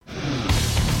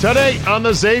Today on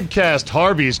the Zabecast,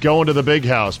 Harvey's going to the big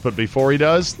house, but before he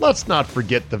does, let's not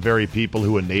forget the very people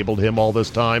who enabled him all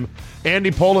this time. Andy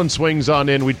Pollin swings on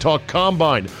in. We talk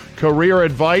combine, career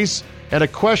advice, and a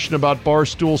question about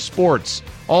Barstool Sports.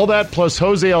 All that plus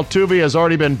Jose Altuve has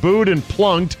already been booed and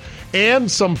plunked, and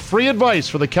some free advice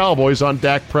for the Cowboys on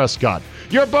Dak Prescott.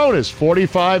 Your bonus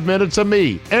 45 minutes of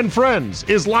me and friends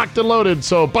is locked and loaded,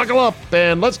 so buckle up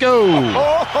and let's go.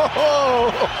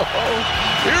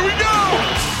 Here we go.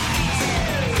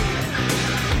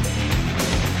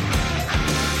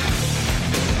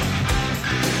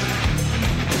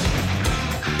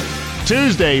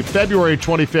 Tuesday, February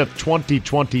 25th,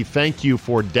 2020. Thank you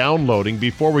for downloading.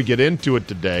 Before we get into it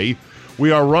today,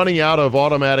 we are running out of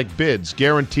automatic bids,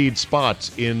 guaranteed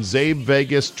spots in Zabe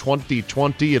Vegas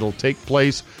 2020. It'll take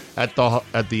place at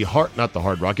the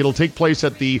Hard Rock. It'll take place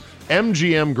at the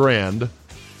MGM Grand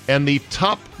and the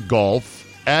Top Golf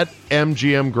at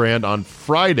MGM Grand on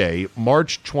Friday,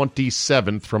 March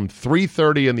 27th from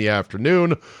 3:30 in the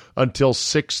afternoon until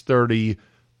 6:30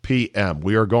 p.m.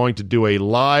 We are going to do a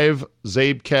live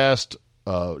Zabecast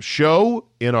show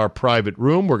in our private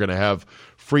room. We're going to have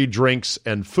free drinks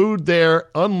and food there,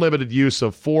 unlimited use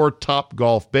of 4 Top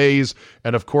Golf bays,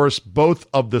 and of course, both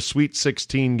of the Sweet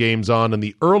 16 games on in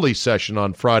the early session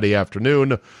on Friday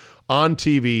afternoon on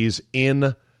TVs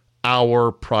in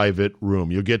our private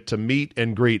room. You'll get to meet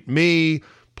and greet me,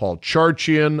 Paul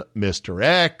Charchian, Mr.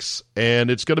 X, and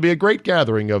it's going to be a great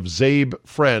gathering of Zabe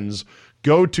friends.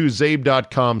 Go to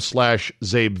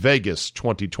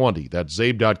zabe.com/ZabeVegas2020. That's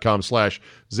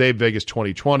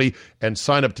zabe.com/ZabeVegas2020 and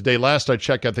sign up today. Last I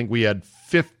checked, I think we had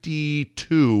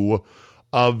 52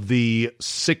 of the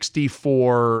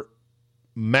 64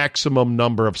 maximum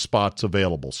number of spots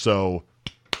available. So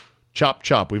chop,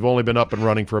 chop. We've only been up and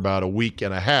running for about a week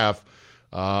and a half.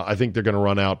 I think they're going to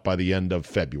run out by the end of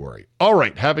February. All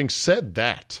right, having said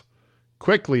that,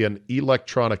 quickly, an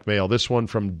electronic mail. This one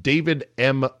from David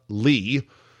M. Lee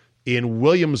in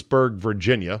Williamsburg,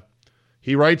 Virginia.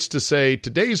 He writes to say,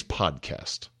 today's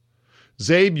podcast,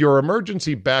 Zabe, your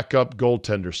emergency backup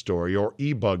goaltender story or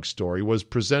e-bug story was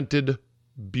presented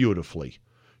beautifully.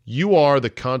 You are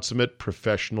the consummate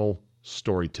professional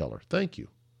storyteller. Thank you.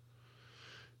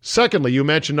 Secondly, you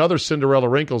mentioned other Cinderella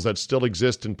wrinkles that still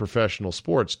exist in professional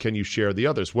sports. Can you share the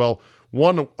others? Well,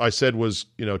 one I said was,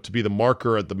 to be the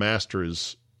marker at the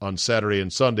Masters on Saturday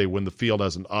and Sunday when the field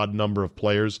has an odd number of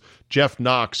players. Jeff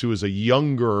Knox, who is a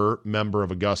younger member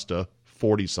of Augusta,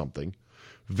 40-something,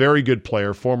 very good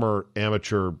player, former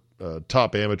amateur,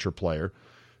 top amateur player,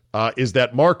 is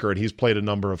that marker, and he's played a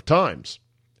number of times.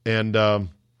 And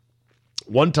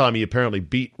one time he apparently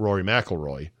beat Rory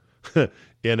McIlroy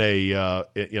in a,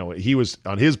 he was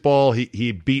on his ball.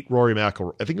 He beat Rory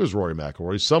McIlroy. I think it was Rory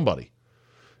McIlroy, somebody.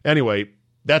 Anyway,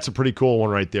 that's a pretty cool one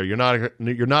right there. You're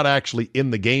not actually in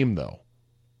the game, though,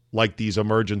 like these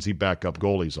emergency backup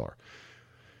goalies are.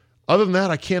 Other than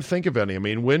that, I can't think of any. I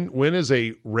mean, when is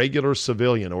a regular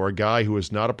civilian or a guy who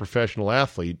is not a professional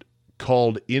athlete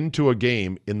called into a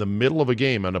game in the middle of a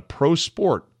game on a pro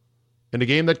sport in a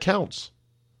game that counts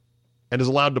and is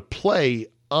allowed to play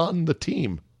on the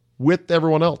team with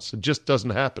everyone else? It just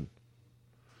doesn't happen.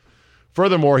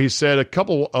 Furthermore, he said a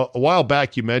while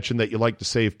back you mentioned that you like to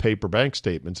save paper bank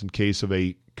statements in case of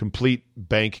a complete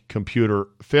bank computer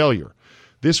failure.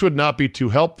 This would not be too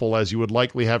helpful, as you would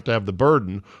likely have to have the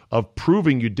burden of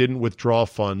proving you didn't withdraw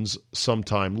funds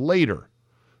sometime later.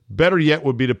 Better yet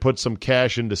would be to put some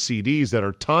cash into CDs that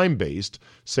are time-based,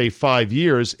 say 5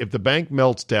 years. If the bank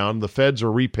melts down, the feds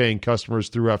are repaying customers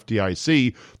through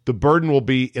FDIC, the burden will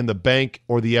be in the bank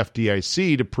or the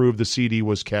FDIC to prove the CD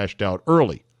was cashed out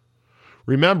early.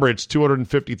 Remember, it's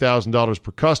 $250,000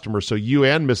 per customer, so you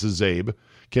and Mrs. Zabe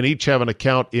can each have an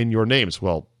account in your names.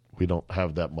 Well, we don't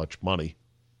have that much money,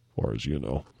 or as you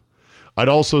know. I'd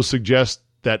also suggest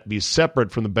that be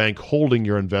separate from the bank holding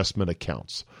your investment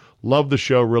accounts. Love the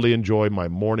show. Really enjoy my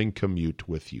morning commute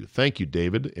with you. Thank you,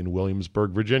 David, in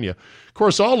Williamsburg, Virginia. Of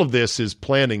course, all of this is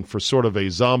planning for sort of a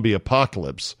zombie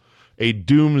apocalypse, a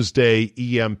doomsday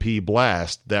EMP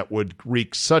blast that would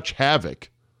wreak such havoc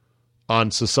on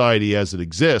society as it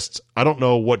exists. I don't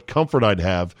know what comfort I'd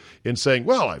have in saying,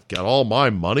 well, I've got all my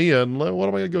money, and what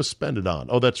am I going to go spend it on?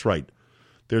 Oh, that's right.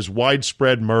 There's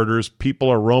widespread murders. People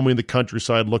are roaming the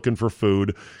countryside looking for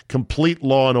food. Complete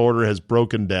law and order has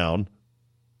broken down.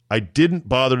 I didn't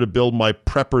bother to build my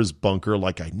Preppers bunker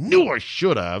like I knew I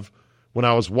should have when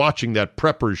I was watching that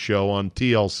Preppers show on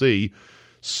TLC.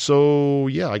 So,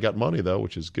 yeah, I got money, though,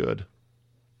 which is good.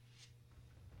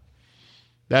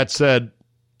 That said,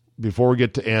 before we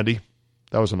get to Andy,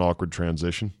 that was an awkward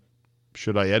transition.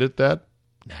 Should I edit that?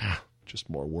 Nah, just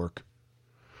more work.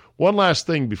 One last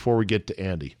thing before we get to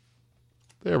Andy.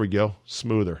 There we go.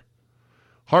 Smoother.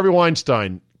 Harvey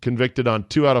Weinstein convicted on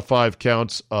 2 out of 5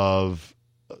 counts of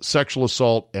sexual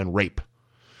assault and rape.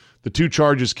 The 2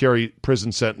 charges carry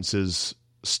prison sentences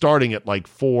starting at like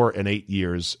 4 and 8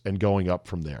 years and going up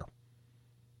from there.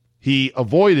 He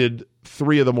avoided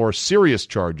 3 of the more serious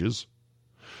charges.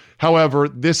 However,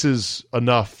 this is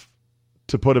enough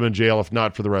to put him in jail, if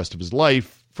not for the rest of his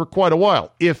life, for quite a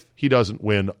while, if he doesn't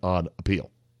win on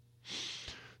appeal.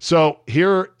 So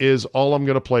here is all I'm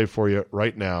going to play for you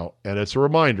right now, and it's a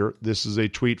reminder. This is a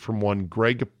tweet from one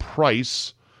Greg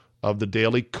Price of the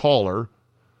Daily Caller,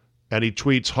 and he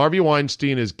tweets, Harvey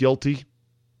Weinstein is guilty,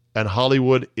 and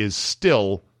Hollywood is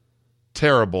still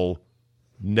terrible.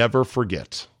 Never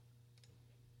forget.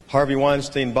 Harvey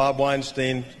Weinstein, Bob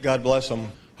Weinstein, God bless him.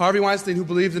 Harvey Weinstein, who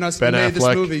believed in us Ben and made Affleck.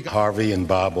 this movie. Harvey and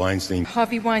Bob Weinstein.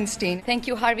 Harvey Weinstein. Thank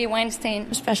you, Harvey Weinstein.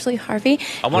 Especially Harvey.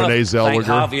 I want Renee to thank Zellweger.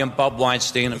 Harvey and Bob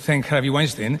Weinstein. Thank Harvey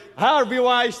Weinstein. Harvey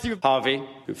Weinstein. Harvey,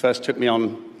 who first took me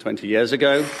on 20 years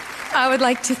ago. I would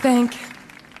like to thank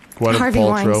Gwyneth Harvey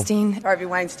Paltrow. Weinstein. Harvey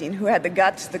Weinstein, who had the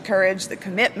guts, the courage, the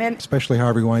commitment. Especially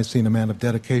Harvey Weinstein, a man of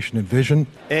dedication and vision.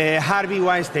 Harvey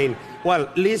Weinstein. Well,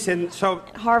 listen, so...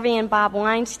 Harvey and Bob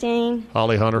Weinstein.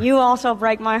 Holly Hunter. You also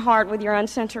break my heart with your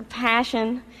uncensored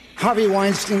passion. Harvey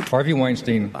Weinstein. Harvey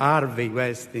Weinstein. Harvey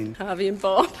Weinstein. Harvey and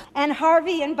Bob. And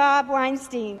Harvey and Bob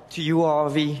Weinstein. To you,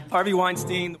 Harvey. Harvey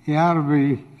Weinstein.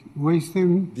 Harvey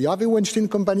Weinstein. The Harvey Weinstein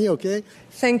Company, okay?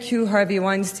 Thank you, Harvey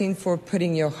Weinstein, for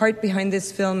putting your heart behind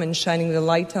this film and shining the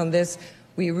light on this.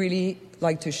 We really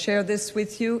like to share this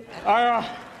with you. I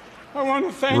want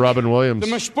to thank... Robin Williams.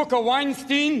 The Mishpucha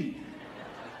Weinstein.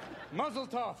 Mazel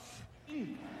tov.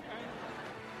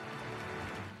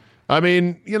 I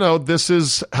mean, this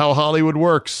is how Hollywood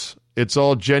works. It's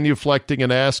all genuflecting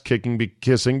and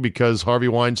ass-kissing because Harvey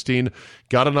Weinstein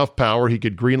got enough power, he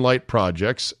could greenlight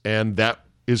projects, and that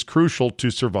is crucial to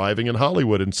surviving in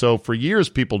Hollywood. And so for years,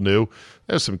 people knew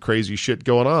there's some crazy shit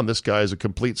going on. This guy is a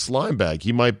complete slime bag.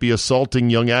 He might be assaulting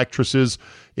young actresses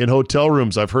in hotel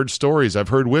rooms. I've heard stories. I've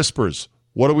heard whispers.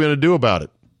 What are we going to do about it?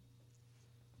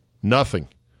 Nothing.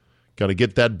 Got to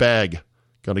get that bag.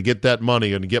 Got to get that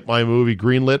money. Going to get my movie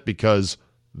greenlit because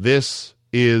this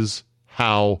is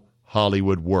how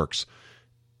Hollywood works.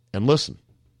 And listen,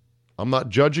 I'm not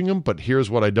judging him, but here's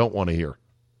what I don't want to hear.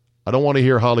 I don't want to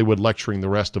hear Hollywood lecturing the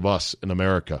rest of us in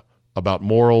America about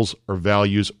morals or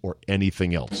values or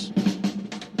anything else.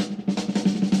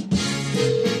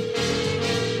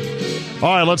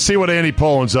 All right, let's see what Andy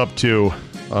Poland's up to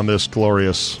on this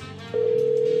glorious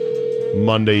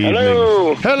Monday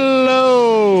evening.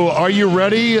 Hello! Are you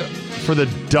ready for the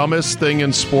dumbest thing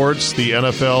in sports, the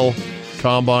NFL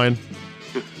Combine?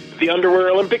 The Underwear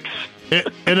Olympics?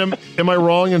 And am I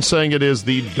wrong in saying it is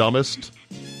the dumbest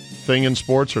thing in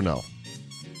sports or no?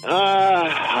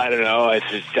 I don't know. I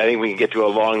think we can get to a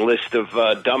long list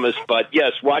of dumbest, but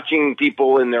yes, watching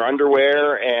people in their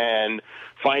underwear and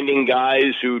finding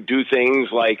guys who do things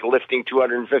like lifting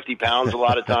 250 pounds a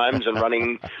lot of times and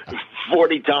running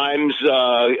 40 times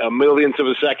a millionth of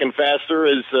a second faster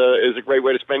is a great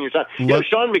way to spend your time.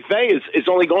 Sean McVay is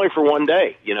only going for one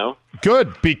day,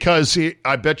 Good, because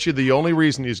I bet you the only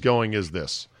reason he's going is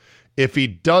this. If he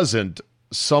doesn't,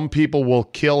 some people will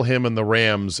kill him and the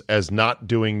Rams as not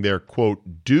doing their,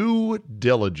 quote, due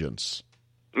diligence.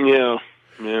 Yeah.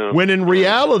 When in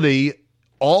reality,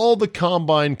 all the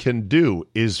Combine can do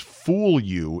is fool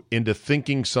you into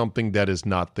thinking something that is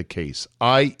not the case,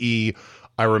 i.e.,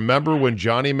 I remember when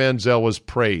Johnny Manziel was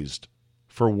praised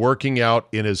for working out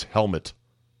in his helmet.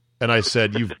 And I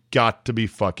said, you've got to be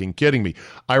fucking kidding me.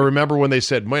 I remember when they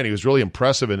said, man, he was really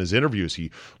impressive in his interviews.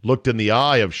 He looked in the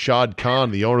eye of Shad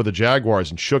Khan, the owner of the Jaguars,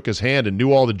 and shook his hand and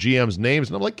knew all the GM's names.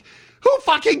 And I'm like, who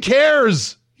fucking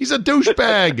cares? He's a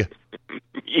douchebag.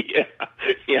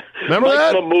 Yeah. Remember Mike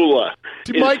that? Mamula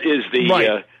is the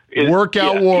right.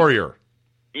 Workout warrior.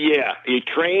 Yeah, he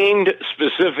trained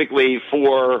specifically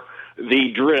for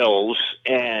the drills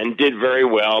and did very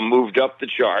well, moved up the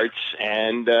charts,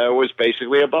 and was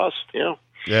basically a bust.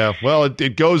 Yeah, well,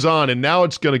 it goes on, and now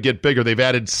it's going to get bigger. They've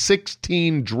added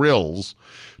 16 drills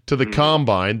to the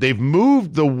Combine. They've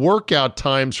moved the workout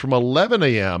times from 11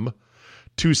 a.m.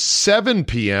 to 7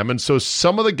 p.m., and so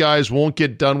some of the guys won't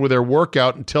get done with their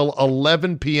workout until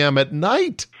 11 p.m. at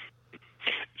night.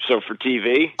 So for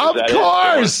TV? Of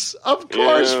course,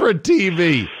 for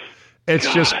TV.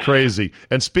 It's just crazy.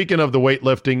 And speaking of the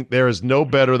weightlifting, there's no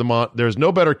better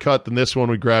cut than this one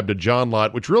we grabbed at John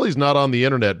Lott, which really is not on the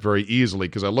internet very easily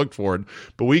because I looked for it,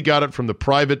 but we got it from the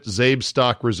private Zabe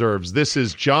Stock Reserves. This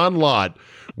is John Lott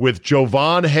with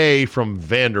Jovan Hay from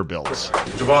Vanderbilt.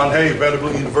 Jovan Hay,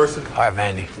 Vanderbilt University. All right,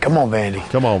 Vandy. Come on, Vandy.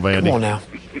 Come on, Vandy. Come on now.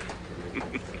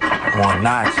 1,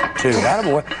 nice. 2,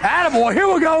 attaboy. Attaboy,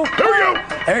 here we go. Here we go.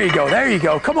 There you go, there you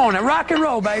go. Come on now, rock and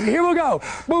roll, baby. Here we go.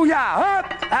 Booyah, up.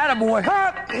 Attaboy,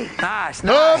 up. Nice,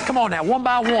 nice. Come on now, 1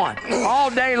 by 1. All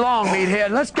day long, meathead.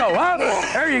 Let's go, up.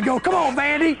 There you go. Come on,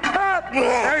 Vandy. Up.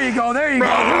 There you go, there you go.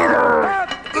 Here we go. Up.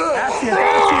 That's it,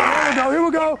 that's it. Here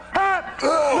we go. Up.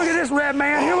 Look at this red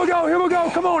man. Here we go, here we go.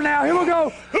 Come on now, here we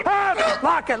go. Up.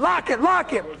 Lock it, lock it,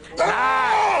 lock it. Nice.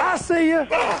 I see you.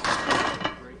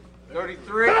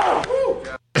 33. I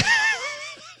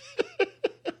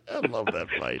love that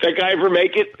fight. That guy ever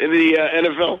make it in the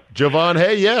NFL? Jovan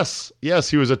Hay, yes. Yes,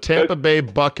 he was a Tampa Bay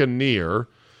Buccaneer.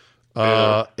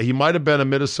 He might have been a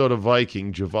Minnesota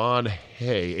Viking. Jovan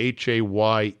Hay,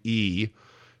 Haye.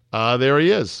 There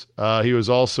he is. He was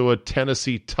also a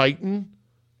Tennessee Titan,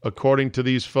 according to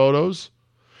these photos.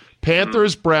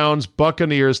 Panthers, Browns,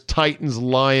 Buccaneers, Titans,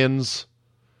 Lions,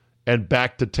 and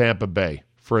back to Tampa Bay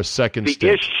for a second the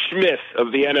stint. Ish Smith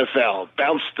of the NFL,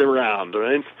 bounced around,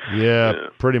 right? Yeah,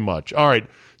 pretty much. All right,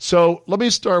 so let me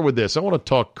start with this. I want to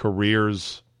talk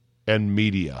careers and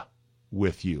media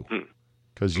with you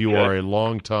because you are a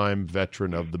longtime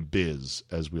veteran of the biz,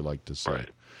 as we like to say. Right.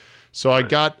 So I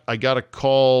got a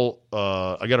call.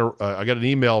 I got an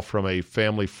email from a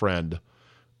family friend,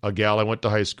 a gal I went to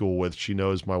high school with. She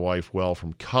knows my wife well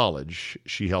from college.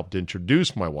 She helped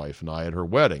introduce my wife and I at her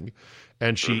wedding.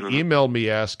 And she emailed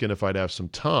me asking if I'd have some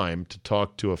time to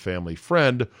talk to a family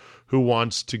friend who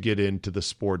wants to get into the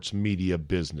sports media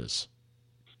business.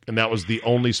 And that was the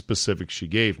only specific she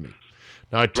gave me.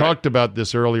 Now, I talked about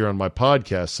this earlier on my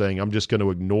podcast, saying I'm just going to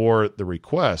ignore the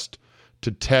request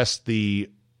to test the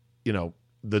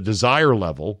desire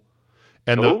level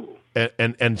and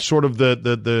and sort of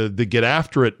the get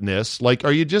after itness. Like,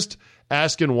 are you just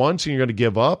asking once and you're going to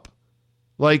give up?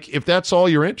 Like, if that's all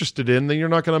you're interested in, then you're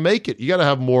not going to make it. You got to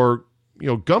have more,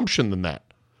 gumption than that.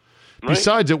 Right.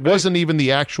 Besides, it wasn't even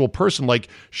the actual person. Like,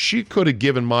 she could have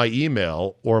given my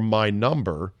email or my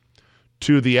number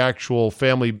to the actual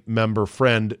family member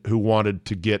friend who wanted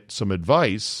to get some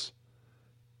advice,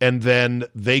 and then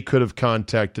they could have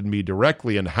contacted me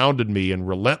directly and hounded me and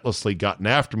relentlessly gotten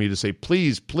after me to say,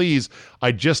 please, please,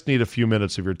 I just need a few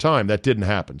minutes of your time. That didn't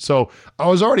happen. So I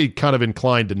was already kind of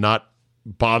inclined to not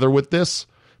bother with this,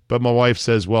 but my wife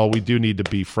says, well, we do need to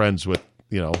be friends with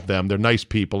them. They're nice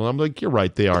people. And I'm like, you're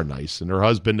right, they are nice. And her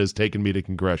husband has taken me to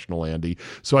Congressional, Andy,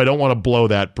 so I don't want to blow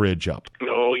that bridge up.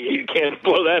 No, you can't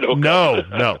blow that up.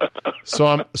 No. So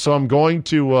I'm going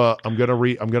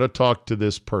to talk to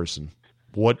this person.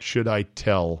 What should I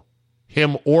tell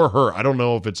him or her? I don't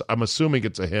know if I'm assuming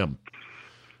it's a him.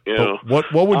 Yeah. But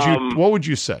what would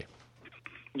you say?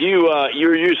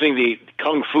 You're using the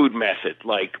kung fu method,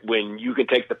 like when you can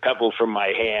take the pebble from my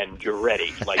hand, you're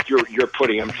ready. Like you're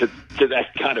putting them to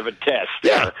that kind of a test.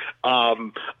 Yeah.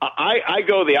 I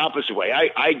go the opposite way.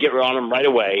 I get on them right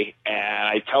away and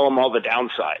I tell them all the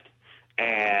downside.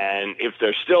 And if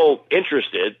they're still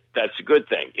interested, that's a good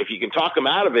thing. If you can talk them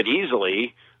out of it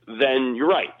easily, then you're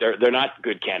right. They're not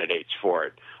good candidates for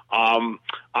it.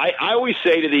 I always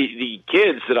say to the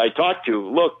kids that I talk to,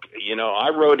 look, I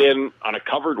rode in on a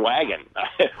covered wagon.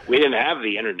 We didn't have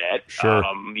the internet. Sure.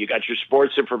 You got your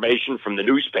sports information from the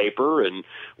newspaper and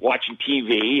watching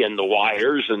TV and the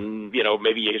wires, and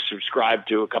maybe you subscribed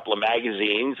to a couple of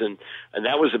magazines, and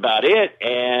that was about it.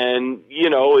 And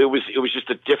it was just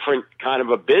a different kind of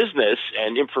a business,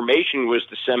 and information was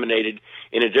disseminated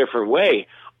in a different way.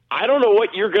 I don't know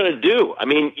what you're going to do. I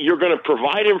mean, you're going to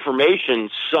provide information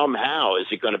somehow. Is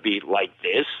it going to be like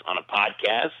this on a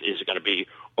podcast? Is it going to be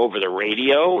over the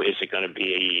radio? Is it going to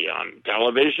be on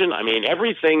television? I mean,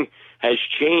 everything has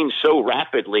changed so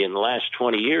rapidly in the last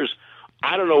 20 years.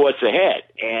 I don't know what's ahead.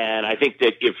 And I think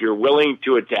that if you're willing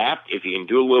to adapt, if you can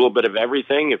do a little bit of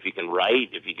everything, if you can write,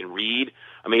 if you can read,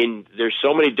 I mean, there's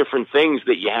so many different things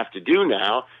that you have to do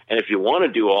now. And if you want to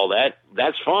do all that,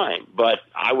 that's fine. But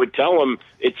I would tell them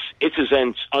it's as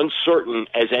uncertain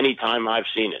as any time I've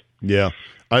seen it. Yeah.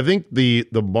 I think the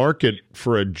market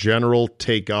for a general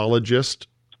takeologist,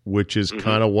 which is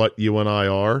kind of what you and I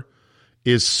are,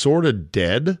 is sort of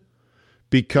dead.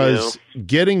 Because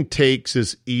getting takes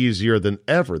is easier than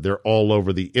ever. They're all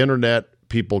over the internet.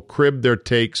 People crib their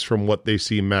takes from what they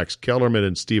see Max Kellerman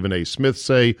and Stephen A. Smith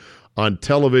say on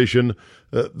television.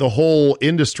 The whole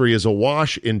industry is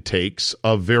awash in takes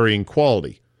of varying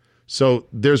quality. So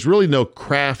there's really no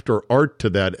craft or art to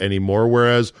that anymore.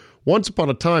 Whereas once upon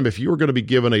a time, if you were going to be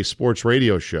given a sports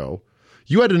radio show,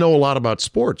 you had to know a lot about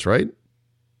sports, right?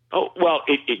 Oh, well,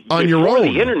 on your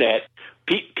own. The internet,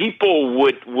 people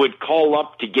would call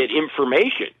up to get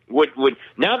information.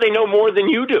 Now they know more than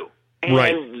you do,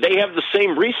 and they have the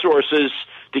same resources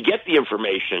to get the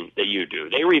information that you do.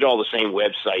 They read all the same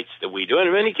websites that we do, and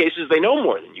in many cases, they know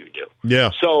more than you do.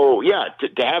 Yeah. So,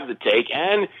 to have the take,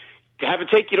 and to have a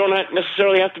take, you don't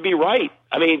necessarily have to be right.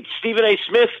 I mean, Stephen A.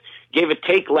 Smith gave a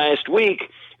take last week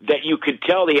that you could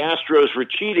tell the Astros were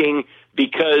cheating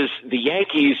because the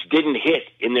Yankees didn't hit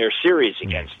in their series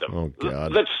against them. Oh,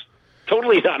 God. That's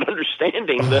totally not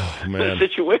understanding the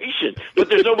situation. But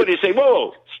there's nobody to say,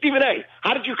 whoa, Stephen A.,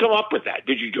 how did you come up with that?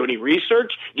 Did you do any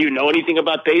research? Do you know anything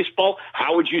about baseball?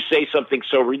 How would you say something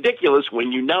so ridiculous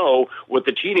when you know what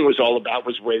the cheating was all about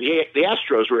was where the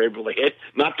Astros were able to hit,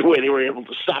 not the way they were able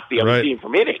to stop the other team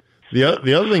from hitting? The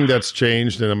other thing that's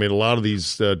changed, and I mean, a lot of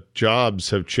these jobs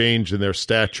have changed in their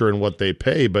stature and what they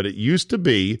pay, but it used to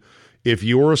be if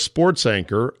you were a sports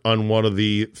anchor on one of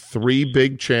the 3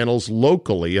 big channels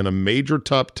locally in a major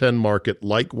top 10 market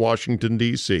like Washington,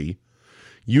 D.C.,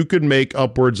 you could make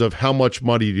upwards of how much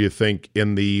money do you think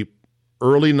in the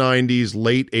early 90s,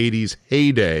 late 80s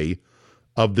heyday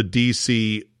of the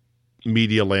D.C.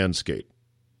 media landscape?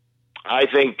 I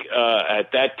think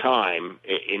at that time,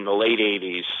 in the late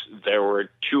 80s, there were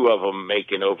 2 of them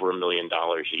making over $1 million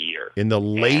a year. In the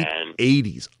late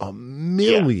 80s, $1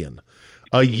 million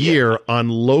a year on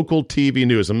local TV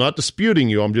news. I'm not disputing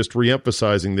you. I'm just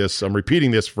reemphasizing this. I'm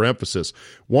repeating this for emphasis.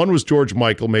 One was George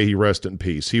Michael, may he rest in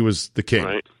peace. He was the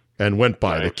king and went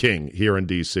by the king here in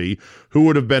D.C. Who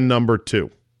would have been number 2?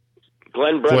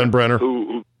 Glenn Brenner.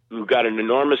 Who got an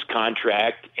enormous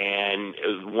contract, and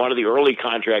one of the early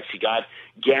contracts he got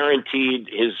guaranteed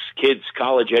his kids'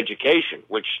 college education,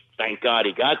 which, thank God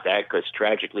he got that, because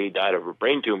tragically he died of a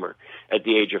brain tumor at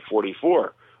the age of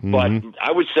 44. But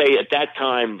I would say at that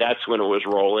time, that's when it was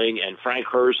rolling. And Frank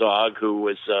Herzog, who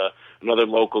was another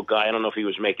local guy, I don't know if he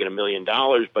was making $1 million,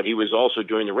 but he was also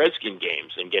doing the Redskin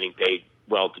games and getting paid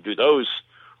well to do those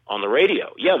on the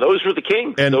radio. Yeah, those were the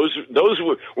kings. And those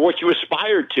were what you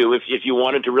aspired to if you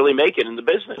wanted to really make it in the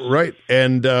business. Right.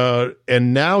 And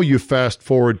now you fast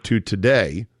forward to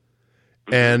today.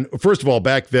 And first of all,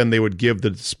 back then they would give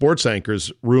the sports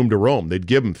anchors room to roam. They'd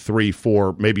give them 3,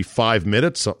 4, maybe 5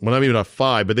 minutes. Well, not even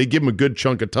 5, but they'd give them a good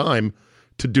chunk of time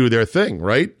to do their thing,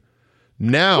 right?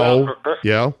 Now,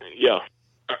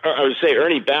 I would say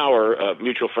Ernie Bauer, a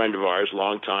mutual friend of ours,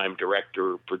 longtime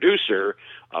director, producer,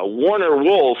 Warner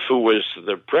Wolf, who was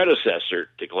the predecessor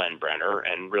to Glenn Brenner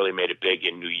and really made it big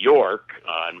in New York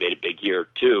and made it big here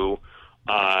too.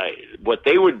 What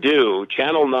they would do,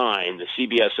 Channel 9, the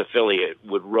CBS affiliate,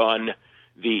 would run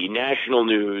the national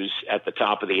news at the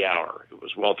top of the hour. It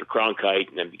was Walter Cronkite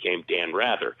and then became Dan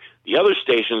Rather. The other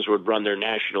stations would run their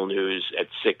national news at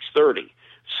 6:30.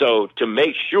 So to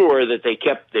make sure that they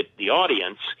kept the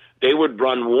audience, they would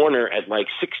run Warner at like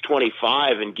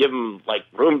 6:25 and give him like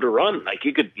room to run. Like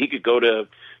he could go to,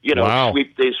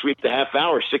 sweep the half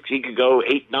hour. He could go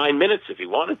 8-9 minutes if he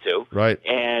wanted to. Right.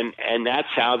 And that's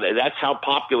how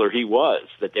popular he was,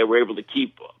 that they were able to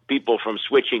keep people from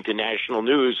switching to national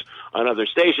news on other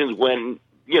stations when,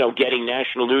 getting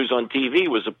national news on TV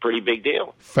was a pretty big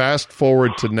deal. Fast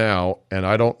forward to now, and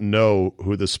I don't know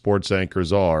who the sports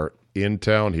anchors are in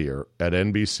town here at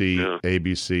NBC,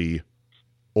 ABC,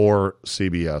 or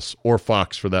CBS, or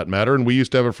Fox for that matter. And we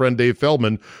used to have a friend, Dave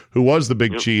Feldman, who was the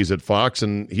big cheese at Fox,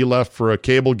 and he left for a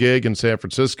cable gig in San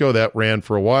Francisco. That ran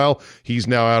for a while. He's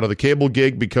now out of the cable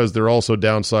gig because they're also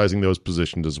downsizing those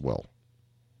positions as well.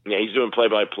 Yeah, he's doing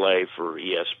play-by-play for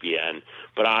ESPN.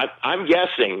 But I'm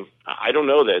guessing, I don't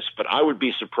know this, but I would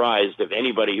be surprised if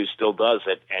anybody who still does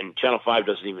it, and Channel 5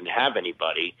 doesn't even have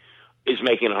anybody, is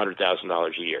making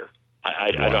 $100,000 a year.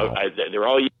 They're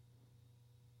all.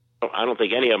 I don't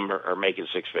think any of them are making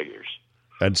 6 figures.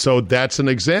 And so that's an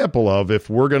example of, if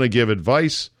we're going to give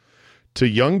advice to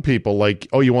young people like,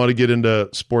 oh, you want to get into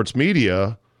sports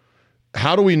media,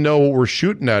 how do we know what we're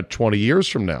shooting at 20 years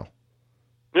from now?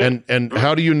 Yeah. And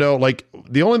how do you know, like,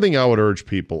 the only thing I would urge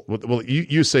people, well,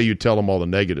 you say you tell them all the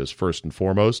negatives first and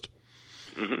foremost.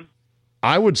 Mm-hmm.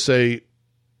 I would say,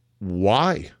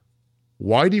 why?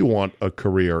 Why do you want a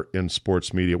career in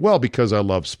sports media? Well, because I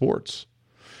love sports.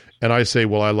 And I say,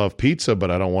 well, I love pizza,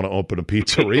 but I don't want to open a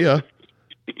pizzeria.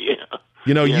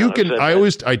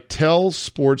 I tell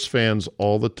sports fans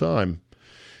all the time,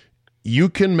 you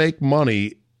can make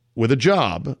money with a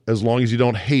job as long as you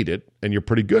don't hate it and you're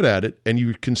pretty good at it, and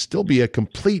you can still be a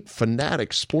complete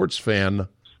fanatic sports fan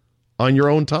on your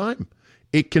own time.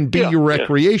 It can be your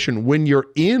recreation. When you're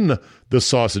in the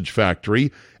sausage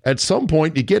factory, at some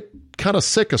point you get kind of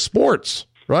sick of sports,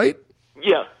 right?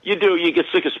 Yeah, you do. You get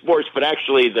sick of sports, but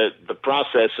actually the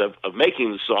process of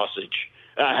making the sausage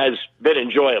has been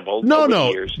enjoyable. No, over the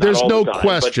years. Not there's all no the time,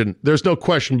 question. There's no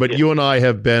question. But you and I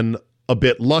have been a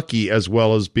bit lucky, as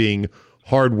well as being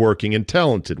hardworking and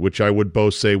talented, which I would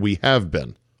both say we have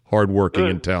been hardworking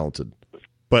and talented.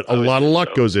 But a lot of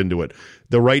luck goes into it.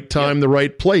 The right time, the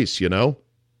right place. You know.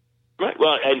 Right.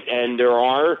 Well, and there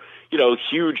are,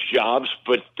 huge jobs,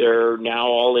 but they're now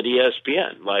all at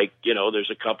ESPN. Like,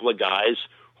 there's a couple of guys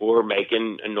who are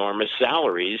making enormous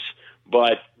salaries,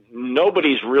 but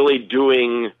nobody's really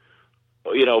doing,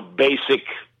 basic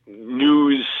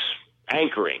news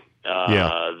anchoring.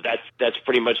 That's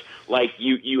pretty much like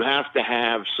you have to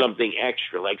have something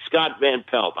extra. Like Scott Van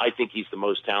Pelt, I think he's the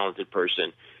most talented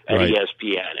person at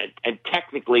ESPN, and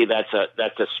technically that's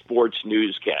a sports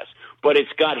newscast, but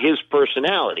it's got his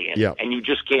personality, and you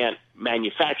just can't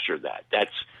manufacture that.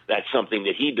 That's something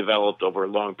that he developed over a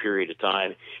long period of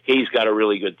time. He's got a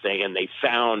really good thing, and they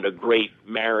found a great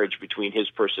marriage between his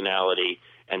personality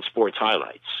and sports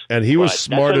highlights. And he was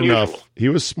smart enough. He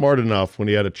was smart enough when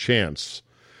he had a chance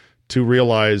to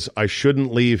realize I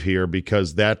shouldn't leave here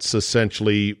because that's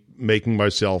essentially making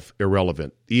myself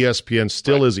irrelevant. ESPN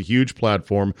still is a huge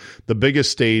platform, the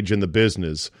biggest stage in the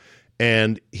business,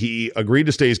 and he agreed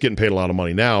to stay. He's getting paid a lot of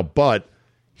money now, but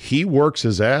he works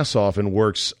his ass off and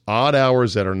works odd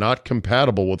hours that are not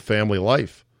compatible with family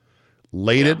life.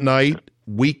 Late at night,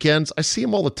 weekends. I see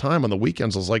him all the time on the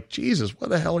weekends. I was like, Jesus, what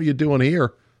the hell are you doing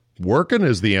here? Working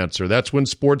is the answer. That's when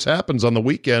sports happens on the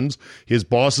weekends. His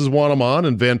bosses want him on,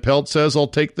 and Van Pelt says, I'll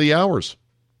take the hours.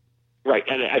 Right,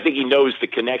 and I think he knows the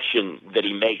connection that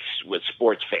he makes with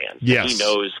sports fans. Yes. He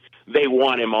knows they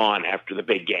want him on after the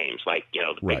big games, like,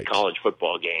 the big college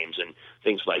football games and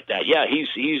things like that. Yeah,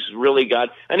 he's really got,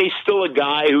 and he's still a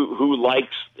guy who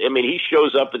likes, he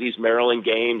shows up at these Maryland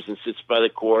games and sits by the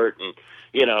court and,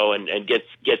 and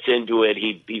gets into it.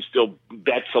 He still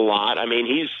bets a lot.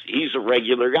 He's a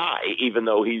regular guy, even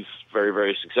though he's very,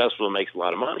 very successful and makes a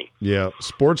lot of money. Yeah,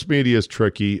 sports media is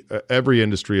tricky. Every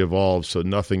industry evolves, so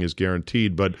nothing is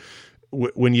guaranteed. But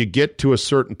when you get to a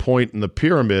certain point in the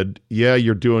pyramid,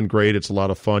 you're doing great. It's a lot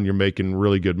of fun. You're making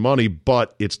really good money,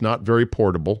 but it's not very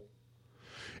portable,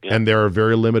 and there are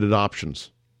very limited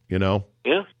options, Yeah.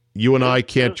 You and I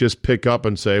can't just pick up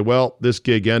and say, well, this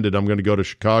gig ended, I'm going to go to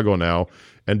Chicago now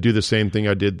and do the same thing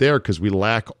I did there, because we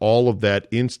lack all of that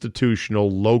institutional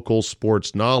local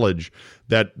sports knowledge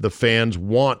that the fans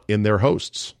want in their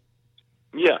hosts.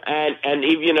 Yeah, and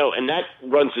and that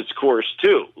runs its course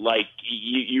too. Like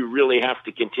you really have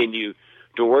to continue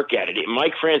to work at it.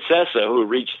 Mike Francesa, who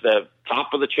reached the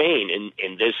top of the chain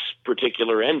in this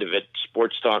particular end of it,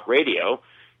 Sports Talk Radio,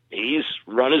 he's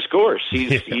run his course.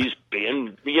 He's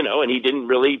been, and he didn't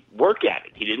really work at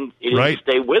it. He didn't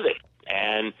stay with it.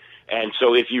 And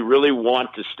so if you really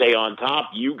want to stay on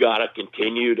top, you got to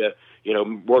continue to,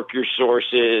 work your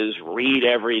sources, read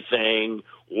everything,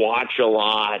 watch a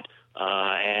lot.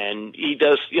 And he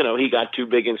does, he got too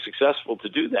big and successful to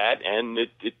do that, and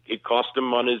it cost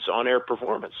him on his on-air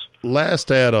performance.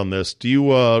 Last ad on this.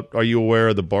 Are you aware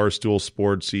of the Barstool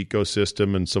Sports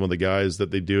ecosystem and some of the guys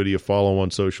that they do? Do you follow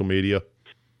on social media?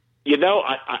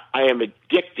 I am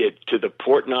addicted to the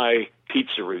Portnoy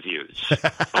pizza reviews.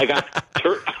 I got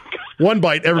one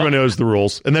bite. Everyone knows the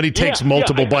rules, and then he takes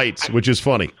multiple bites, which is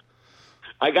funny.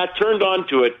 I got turned on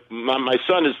to it. My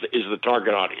son is the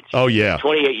target audience. Oh, yeah.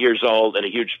 28 years old and a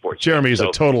huge sports fan. Jeremy's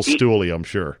a total stoolie, I'm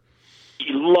sure. He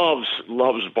loves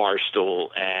Barstool,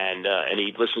 and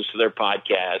he listens to their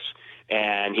podcasts,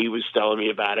 and he was telling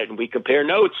me about it, and we compare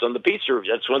notes on the pizza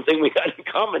review. That's one thing we got in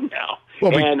common now.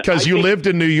 Well, because you lived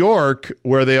in New York,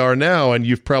 where they are now, and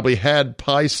you've probably had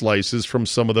pie slices from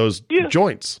some of those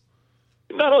joints.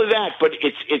 Not only that, but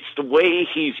it's the way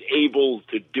he's able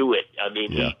to do it.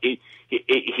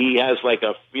 He has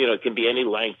it can be any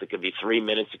length. It can be 3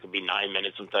 minutes. It can be 9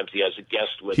 minutes. Sometimes he has a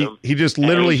guest with him. He just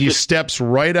literally steps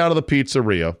right out of the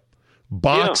pizzeria,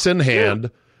 box in hand,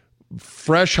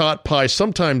 fresh hot pie,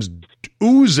 sometimes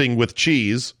oozing with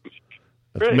cheese.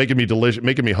 That's making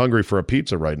me hungry for a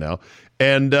pizza right now.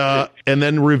 And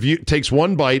then takes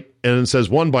one bite and then says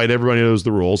one bite. Everybody knows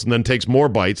the rules, and then takes more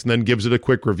bites and then gives it a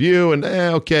quick review and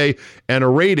okay, and a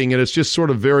rating. And it's just sort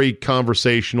of very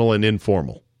conversational and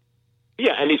informal.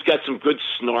 Yeah, and he's got some good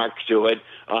snark to it.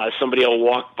 Somebody will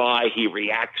walk by, he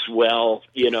reacts well.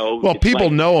 Well, people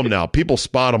know him now. People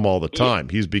spot him all the time.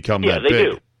 He's become that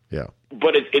big. Do. Yeah.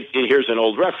 But here's an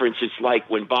old reference. It's like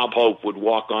when Bob Hope would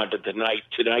walk onto the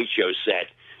Tonight Show set,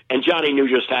 and Johnny knew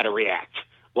just how to react.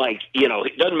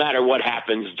 It doesn't matter what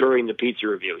happens during the pizza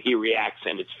review. He reacts,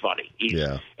 and it's funny.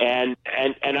 And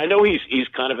I know he's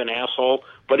kind of an asshole,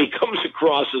 but he comes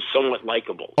across as somewhat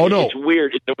likable. Oh, no. It's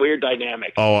weird. It's a weird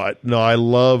dynamic. Oh, no, I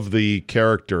love the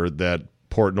character that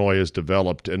Portnoy has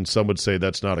developed, and some would say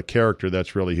that's not a character.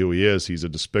 That's really who he is. He's a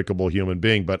despicable human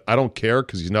being, but I don't care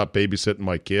because he's not babysitting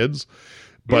my kids.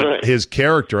 But his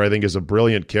character, I think, is a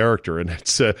brilliant character, and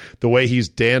it's the way he's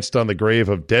danced on the grave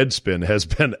of Deadspin has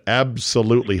been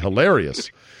absolutely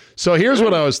hilarious. So here's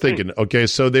what I was thinking. Okay,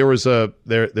 so there's a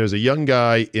young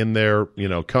guy in their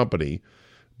company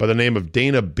by the name of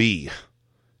Dana B,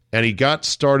 and he got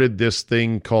started this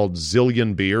thing called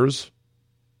Zillion Beers.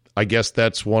 I guess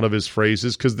that's one of his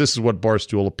phrases, because this is what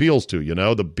Barstool appeals to,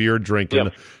 the beer drinking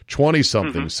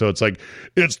 20-something. So it's like,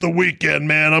 it's the weekend,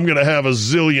 man. I'm going to have a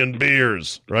zillion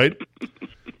beers, right?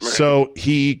 So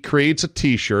he creates a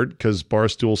T-shirt, because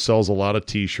Barstool sells a lot of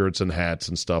T-shirts and hats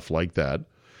and stuff like that.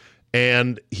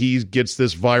 And he gets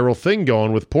this viral thing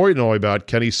going with Portnoy about,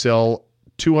 can he sell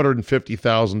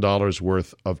 $250,000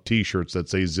 worth of T-shirts that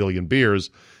say zillion beers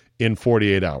in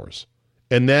 48 hours?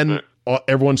 And then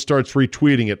everyone starts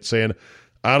retweeting it saying,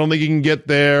 I don't think he can get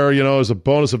there, as a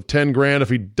bonus of $10,000 if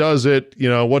he does it,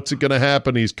 what's it going to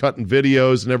happen? He's cutting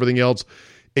videos and everything else.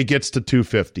 It gets to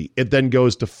 250. It then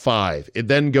goes to 5. It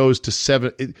then goes to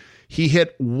 7. He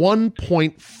hit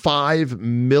 $1.5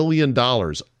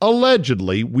 million,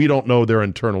 allegedly, we don't know their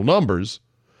internal numbers,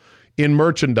 in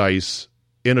merchandise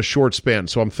in a short span.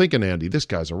 So I'm thinking, Andy, this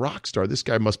guy's a rock star. This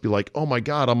guy must be like, oh my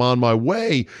God, I'm on my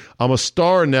way. I'm a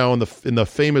star now in the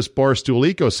famous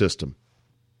Barstool ecosystem.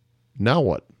 Now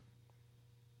what?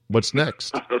 What's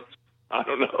next? I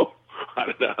don't know.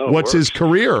 What's his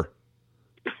career?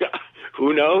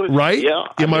 Who knows? Right? Yeah.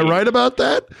 Am I right about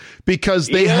that? Because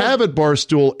they have at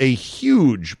Barstool a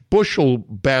huge bushel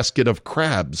basket of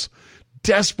crabs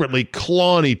desperately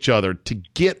clawing each other to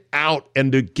get out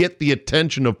and to get the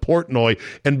attention of Portnoy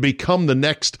and become the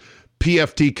next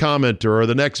PFT commenter or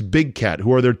the next Big Cat,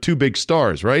 who are their two big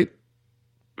stars, right?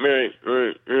 Right,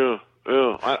 yeah.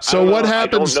 So what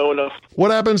happens? I don't know enough.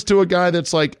 What happens to a guy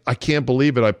that's like, I can't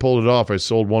believe it, I pulled it off, I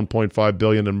sold $1.5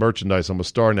 billion in merchandise, I'm a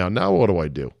star now. Now what do I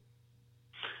do?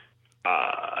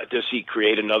 Does he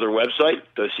create another website?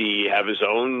 Does he have his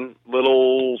own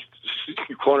little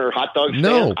corner hot dog stand?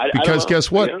 No, because guess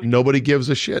what? Nobody gives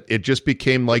a shit. It just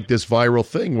became like this viral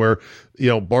thing where,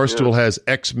 Barstool has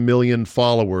X million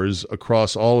followers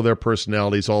across all of their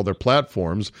personalities, all their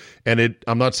platforms. And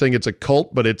I'm not saying it's a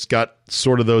cult, but it's got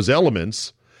sort of those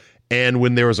elements. And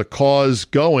when there was a cause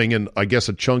going, and I guess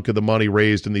a chunk of the money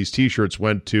raised in these T-shirts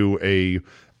went to a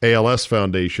ALS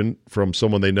foundation from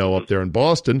someone they know up there in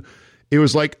Boston, it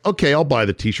was like, okay, I'll buy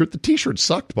the T-shirt. The T-shirt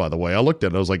sucked, by the way. I looked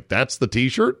at it. I was like, that's the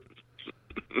T-shirt?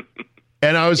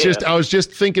 And I was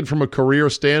just thinking from a career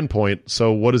standpoint,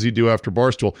 so what does he do after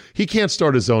Barstool? He can't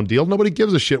start his own deal. Nobody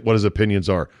gives a shit what his opinions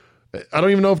are. I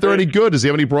don't even know if they're any good. Does he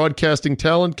have any broadcasting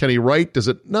talent? Can he write?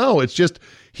 No, it's just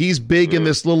he's big in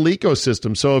this little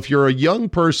ecosystem. So if you're a young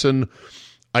person,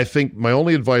 I think my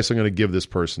only advice I'm going to give this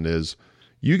person is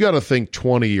you got to think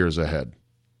 20 years ahead.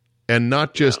 And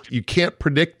not just, you can't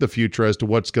predict the future as to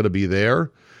what's going to be there,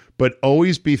 but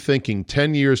always be thinking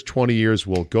 10 years, 20 years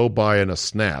will go by in a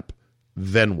snap.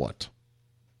 Then what?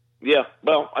 Yeah,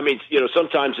 well, I mean,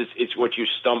 sometimes it's what you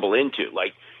stumble into.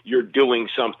 Like, you're doing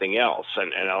something else.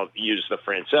 And I'll use the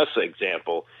Francesa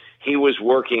example. He was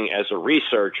working as a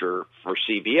researcher for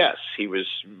CBS. He was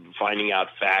finding out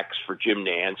facts for Jim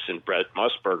Nantz and Brett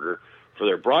Musburger for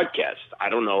their broadcast. I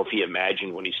don't know if he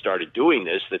imagined when he started doing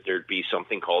this that there'd be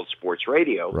something called sports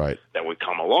radio that would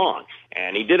come along.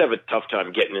 And he did have a tough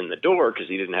time getting in the door because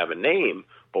he didn't have a name.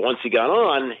 But once he got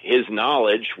on, his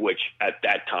knowledge, which at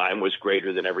that time was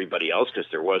greater than everybody else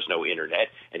because there was no internet,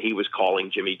 and he was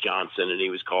calling Jimmy Johnson and he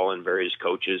was calling various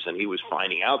coaches and he was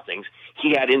finding out things.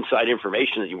 He had inside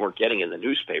information that you weren't getting in the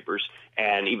newspapers.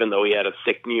 And even though he had a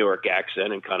thick New York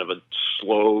accent and kind of a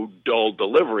slow, dull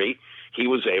delivery, he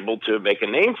was able to make a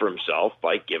name for himself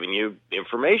by giving you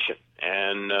information.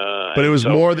 But it was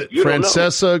more that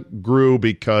Francesa grew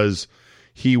because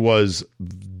he was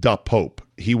the Pope.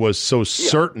 He was so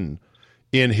certain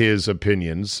in his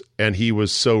opinions, and he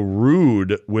was so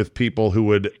rude with people who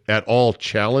would at all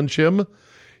challenge him.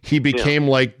 He became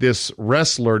like this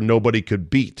wrestler nobody could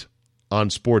beat on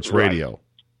sports radio.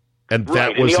 And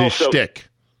that was his shtick.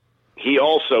 He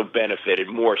also benefited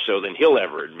more so than he'll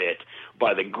ever admit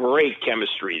by the great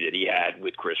chemistry that he had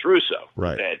with Chris Russo.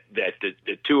 Right. That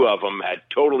the two of them had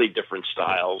totally different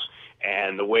styles,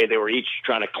 and the way they were each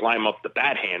trying to climb up the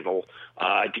bat handle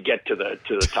to get to the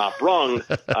top rung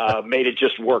made it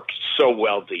just work so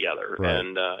well together. Right.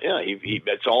 And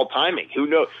it's all timing.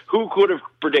 Who could have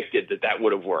predicted that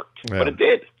would have worked? Yeah. But it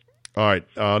did. All right.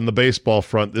 On the baseball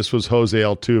front, this was Jose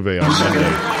Altuve on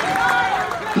Sunday.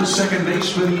 The second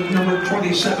baseman, number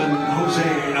 27, Jose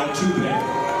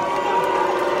Altuve.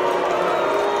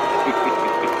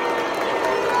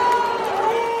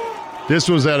 This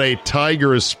was at a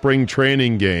Tigers spring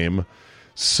training game,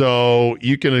 so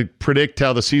you can predict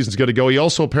how the season's going to go. He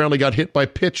also apparently got hit by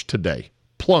pitch today.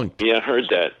 Plunked. Yeah, I heard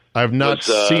that. I've not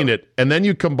seen it. And then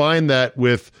you combine that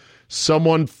with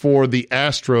someone for the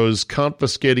Astros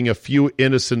confiscating a few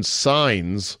innocent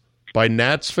signs by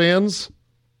Nats fans.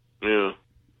 Yeah.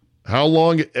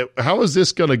 How is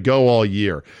this going to go all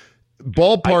year?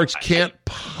 Ballparks can't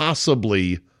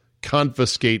possibly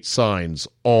confiscate signs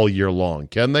all year long,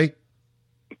 can they?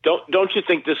 Don't you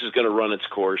think this is going to run its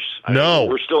course? No.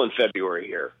 We're still in February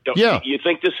here. You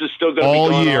think this is still going to all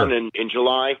be going year. on in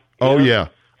July? Oh, yeah.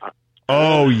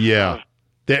 Oh, yeah.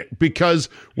 Because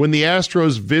when the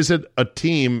Astros visit a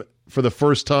team for the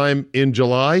first time in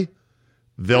July,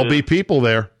 there'll be people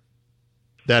there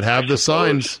that have the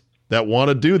signs that want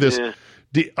to do this.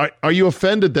 Yeah. Are you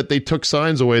offended that they took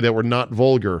signs away that were not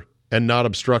vulgar and not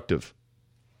obstructive?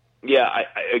 Yeah,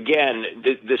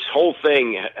 this whole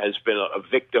thing has been a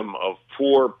victim of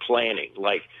poor planning.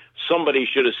 Like, somebody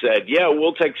should have said, yeah,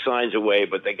 we'll take signs away,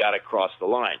 but they got to cross the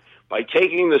line. By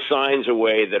taking the signs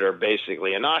away that are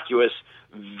basically innocuous,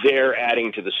 they're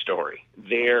adding to the story.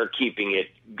 They're keeping it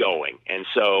going. And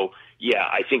so, yeah,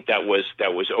 I think that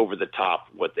was over the top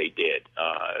what they did.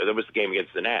 That was the game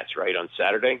against the Nats, right, on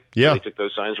Saturday? Yeah. They took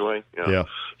those signs away? Yeah.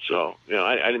 So,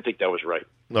 I didn't think that was right.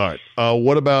 All right.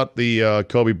 What about the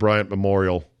Kobe Bryant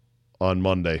Memorial on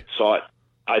Monday? Saw it.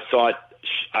 I thought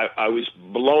I was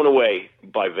blown away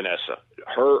by Vanessa.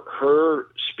 Her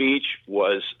speech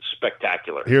was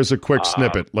spectacular. Here's a quick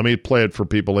snippet. Let me play it for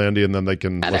people, Andy, and then they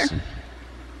can listen.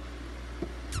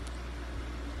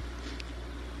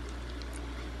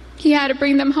 He had to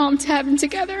bring them home to heaven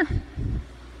together.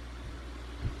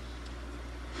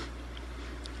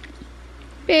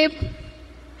 Babe,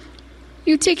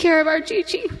 you take care of our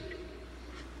Gigi.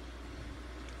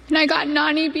 And I got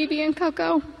Nani, Bibi, and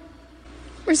Coco.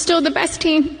 We're still the best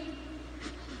team.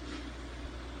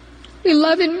 We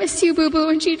love and miss you, Boo Boo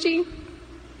and Gigi.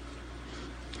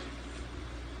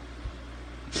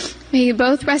 May you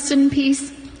both rest in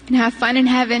peace and have fun in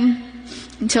heaven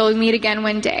until we meet again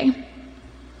one day.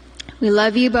 We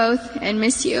love you both and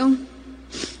miss you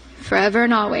forever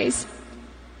and always.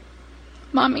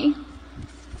 Mommy.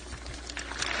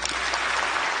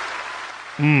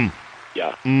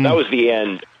 Yeah, that was the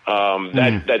end. That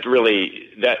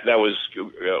was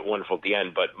wonderful at the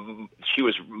end, but she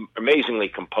was amazingly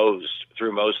composed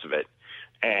through most of it.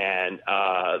 And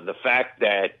the fact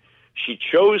that she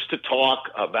chose to talk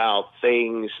about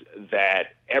things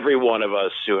that every one of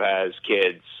us who has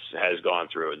kids has gone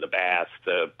through, the bath,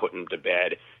 the putting them to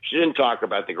bed. She didn't talk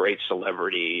about the great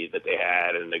celebrity that they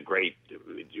had and the great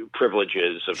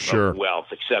privileges of wealth,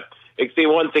 except the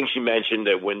one thing she mentioned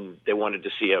that when they wanted to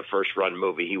see a first-run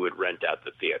movie, he would rent out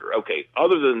the theater. Okay,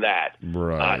 other than that,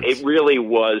 it really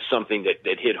was something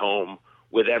that hit home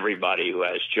with everybody who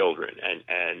has children.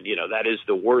 And that is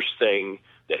the worst thing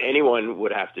that anyone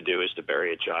would have to do, is to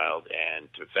bury a child. And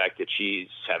the fact that she's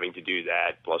having to do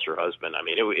that, plus her husband, I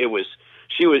mean,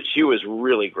 she was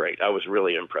really great. I was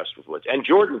really impressed with what, and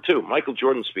Jordan too. Michael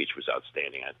Jordan's speech was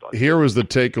outstanding, I thought. Here was the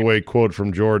takeaway quote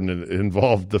from Jordan. It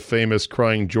involved the famous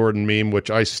crying Jordan meme,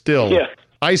 which I still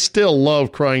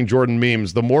love crying Jordan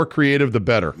memes. The more creative, the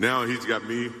better. Now he's got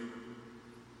me.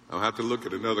 I'll have to look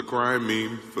at another crime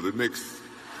meme for the next.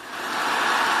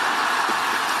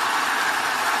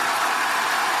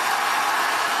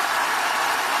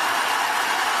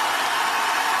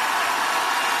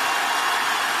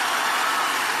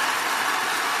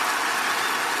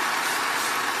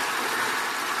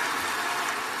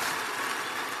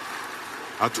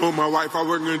 I told my wife I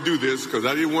wasn't going to do this because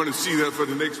I didn't want to see that for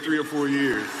the next 3 or 4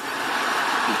 years.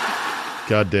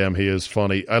 Goddamn, he is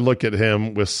funny. I look at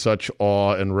him with such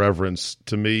awe and reverence.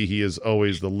 To me, he is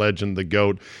always the legend, the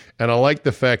GOAT. And I like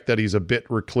the fact that he's a bit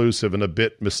reclusive and a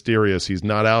bit mysterious. He's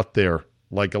not out there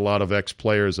like a lot of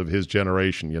ex-players of his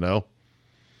generation, you know?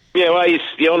 Yeah, well, he's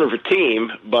the owner of a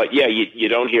team, but yeah, you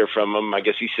don't hear from him. I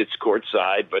guess he sits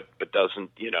courtside, but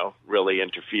doesn't, really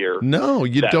interfere. No,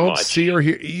 you don't much. see or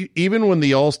hear. Even when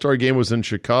the All-Star game was in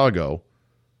Chicago,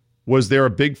 was there a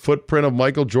big footprint of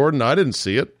Michael Jordan? I didn't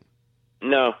see it.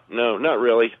 No, not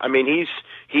really. I mean,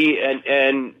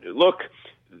 and look,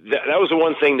 that was the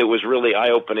one thing that was really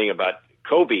eye-opening about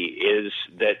Kobe, is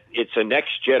that it's a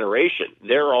next generation.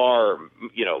 There are,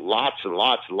 lots and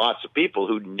lots and lots of people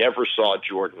who never saw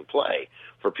Jordan play.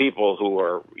 For people who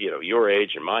are, your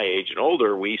age and my age and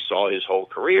older, we saw his whole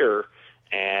career.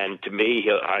 And to me,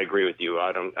 I agree with you.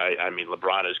 I mean,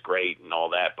 LeBron is great and all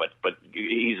that, but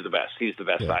he's the best. He's the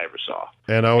best I ever saw.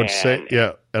 And I would say,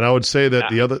 and I would say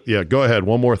that go ahead.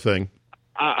 One more thing.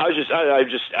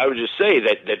 I would just say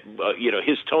that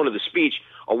his tone of the speech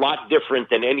a lot different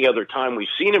than any other time we've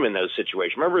seen him in those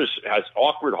situations. Remember his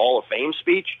awkward Hall of Fame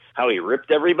speech? How he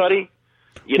ripped everybody.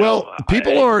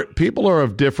 People are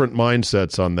of different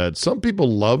mindsets on that. Some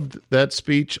people loved that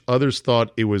speech. Others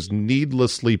thought it was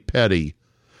needlessly petty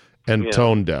and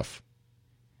tone deaf.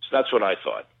 So that's what I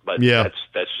thought. But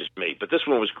that's just me. But this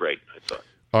one was great, I thought.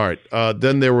 All right.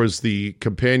 Then there was the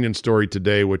companion story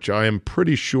today, which I am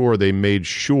pretty sure they made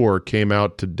sure came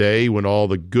out today when all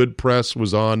the good press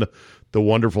was on the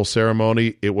wonderful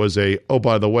ceremony. It was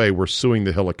by the way, we're suing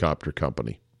the helicopter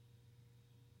company.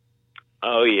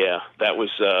 Oh yeah, that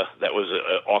was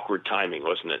awkward timing,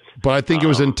 wasn't it? But I think it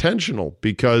was intentional,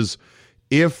 because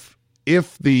if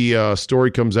the story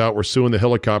comes out, we're suing the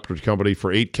helicopter company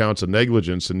for 8 counts of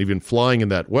negligence and even flying in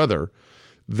that weather,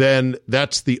 then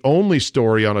that's the only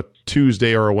story on a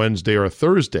Tuesday or a Wednesday or a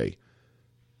Thursday.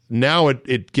 Now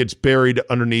it gets buried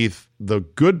underneath the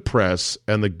good press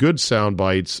and the good sound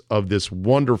bites of this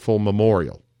wonderful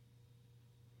memorial.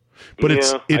 But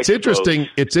it's interesting.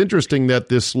 It's interesting that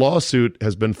this lawsuit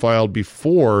has been filed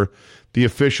before the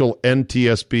official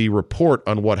NTSB report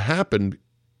on what happened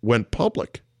went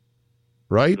public,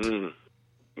 right?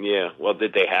 Yeah. Well,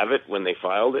 did they have it when they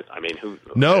filed it? I mean, who?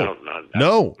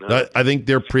 No. I think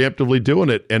they're preemptively doing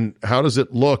it. And how does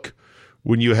it look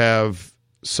when you have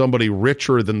somebody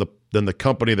richer than the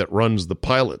company that runs the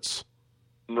pilots,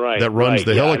 that runs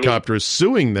the helicopters,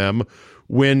 suing them,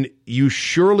 when you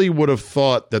surely would have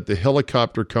thought that the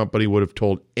helicopter company would have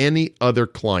told any other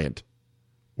client,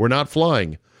 we're not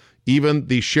flying. Even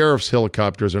the sheriff's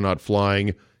helicopters are not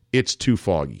flying. It's too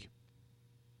foggy.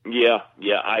 Yeah.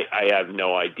 I have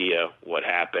no idea what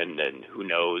happened, and who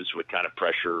knows what kind of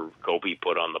pressure Kobe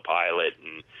put on the pilot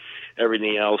and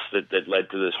everything else that led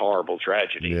to this horrible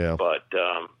tragedy. Yeah. But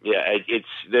there's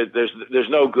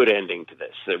no good ending to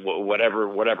this.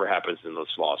 Whatever happens in this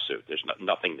lawsuit, there's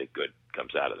nothing that good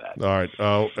comes out of that. All right,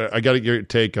 I got to get your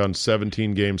take on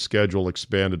 17-game schedule,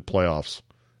 expanded playoffs,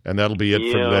 and that'll be it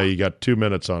for today. You got 2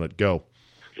 minutes on it. Go.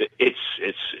 It's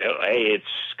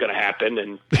going to happen,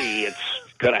 and it's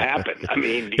going to happen. I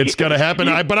mean, it's going to happen.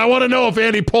 But I want to know if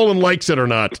Andy Pollin likes it or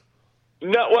not.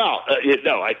 No, well,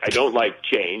 I don't like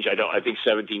change. I think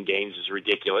 17 games is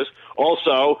ridiculous.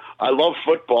 Also, I love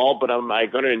football, but am I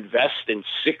going to invest in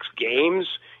 6 games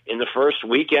in the first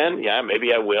weekend? Yeah,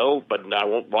 maybe I will, but I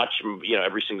won't watch them,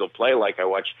 every single play like I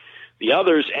watch the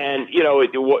others. And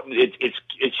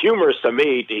it's humorous to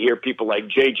me to hear people like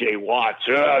J.J. Watt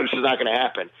say, this is not going to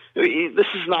happen. This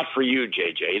is not for you,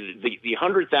 J.J. The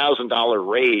 $100,000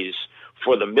 raise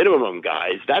for the minimum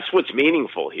guys, that's what's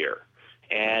meaningful here.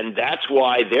 And that's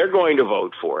why they're going to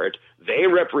vote for it. They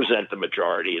represent the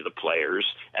majority of the players,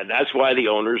 and that's why the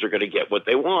owners are going to get what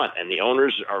they want. And the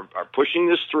owners are pushing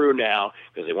this through now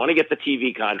because they want to get the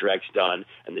TV contracts done,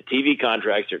 and the TV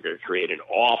contracts are going to create an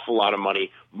awful lot of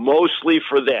money, mostly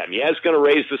for them. Yeah, it's going to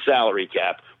raise the salary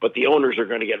cap, but the owners are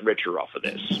going to get richer off of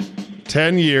this.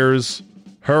 10 years,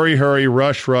 hurry,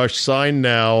 rush, sign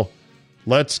now.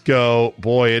 Let's go.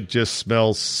 Boy, it just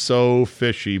smells so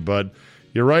fishy, but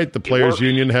you're right. The Players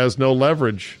Union has no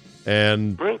leverage,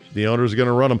 and the owners are going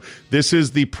to run them. This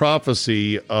is the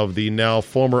prophecy of the now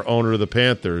former owner of the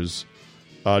Panthers,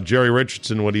 Jerry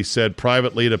Richardson, when he said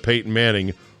privately to Peyton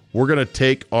Manning, we're going to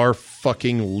take our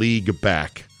fucking league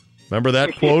back. Remember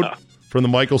that quote from the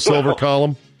Michael Silver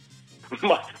column?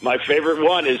 My favorite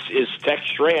one is Tex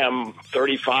Schramm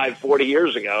 35, 40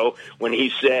 years ago when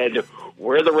he said,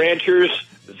 we're the ranchers,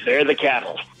 they're the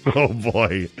cattle. Oh,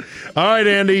 boy. All right,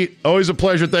 Andy. Always a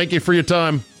pleasure. Thank you for your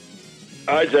time.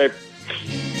 All right, Jake.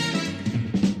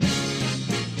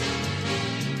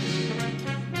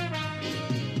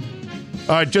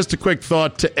 All right, just a quick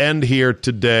thought to end here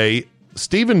today.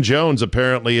 Stephen Jones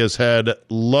apparently has had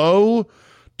low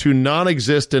to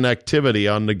non-existent activity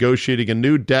on negotiating a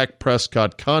new Dak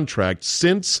Prescott contract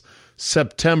since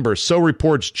September. So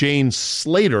reports Jane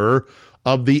Slater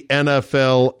of the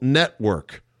NFL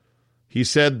Network. He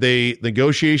said the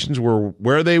negotiations were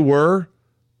where they were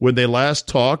when they last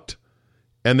talked,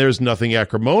 and there's nothing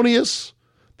acrimonious,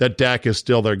 that Dak is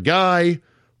still their guy,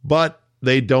 but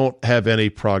they don't have any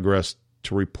progress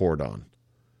to report on.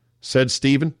 Said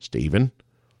Stephen,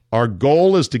 our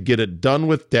goal is to get it done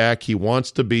with Dak. He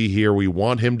wants to be here. We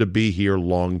want him to be here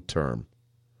long term.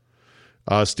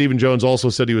 Stephen Jones also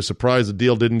said he was surprised the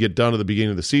deal didn't get done at the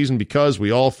beginning of the season because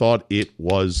we all thought it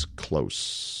was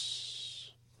close.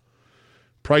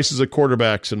 Prices of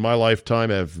quarterbacks in my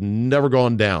lifetime have never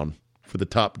gone down for the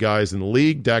top guys in the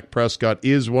league. Dak Prescott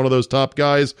is one of those top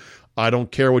guys. I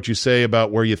don't care what you say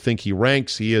about where you think he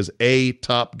ranks. He is a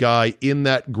top guy in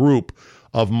that group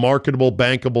of marketable,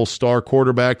 bankable star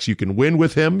quarterbacks. You can win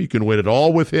with him. You can win it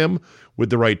all with him, with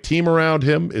the right team around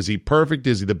him. Is he perfect?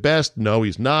 Is he the best? No,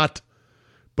 he's not.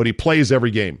 But he plays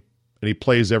every game, and he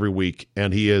plays every week,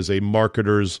 and he is a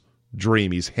marketer's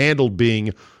dream. He's handled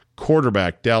being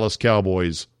quarterback Dallas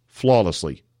Cowboys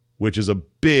flawlessly, which is a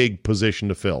big position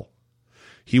to fill.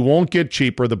 He won't get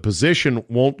cheaper. The position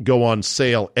won't go on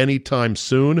sale anytime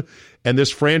soon. And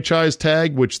this franchise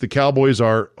tag, which the Cowboys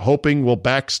are hoping will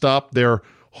backstop their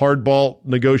hardball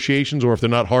negotiations, or if they're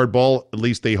not hardball, at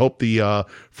least they hope the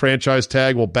franchise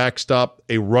tag will backstop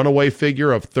a runaway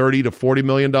figure of $30 to $40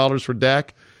 million for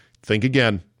Dak. Think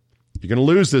again. You're going to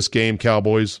lose this game,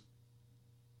 Cowboys.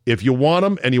 If you want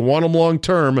him and you want him long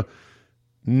term,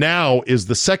 now is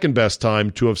the second best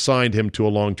time to have signed him to a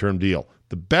long-term deal.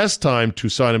 The best time to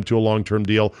sign him to a long-term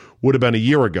deal would have been a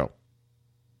year ago.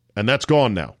 And that's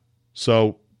gone now.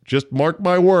 So just mark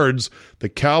my words, the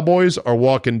Cowboys are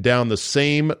walking down the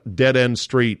same dead-end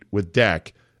street with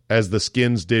Dak as the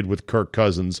Skins did with Kirk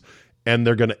Cousins, and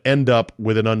they're going to end up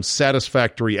with an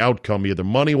unsatisfactory outcome, either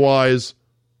money-wise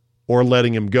or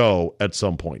letting him go at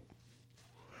some point.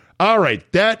 All right,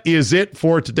 that is it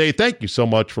for today. Thank you so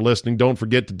much for listening. Don't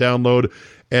forget to download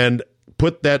and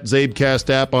put that Zabecast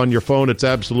app on your phone. It's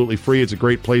absolutely free. It's a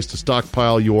great place to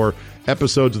stockpile your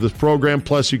episodes of this program.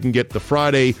 Plus, you can get the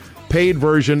Friday paid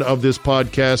version of this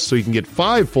podcast, so you can get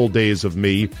 5 full days of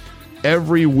me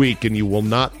every week, and you will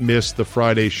not miss the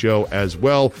Friday show as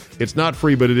well. It's not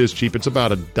free, but it is cheap. It's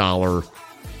about $1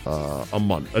 a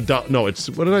month. No, it's,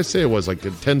 what did I say it was, like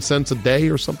 10 cents a day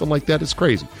or something like that? It's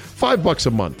crazy. $5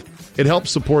 a month. It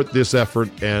helps support this effort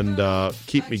and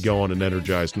keep me going and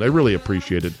energized, and I really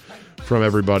appreciate it from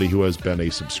everybody who has been a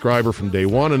subscriber from day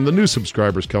one and the new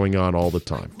subscribers coming on all the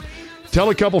time. Tell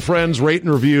a couple friends, rate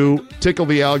and review, tickle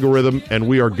the algorithm, and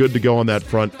we are good to go on that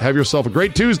front. Have yourself a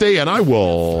great Tuesday, and I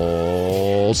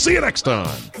will see you next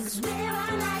time.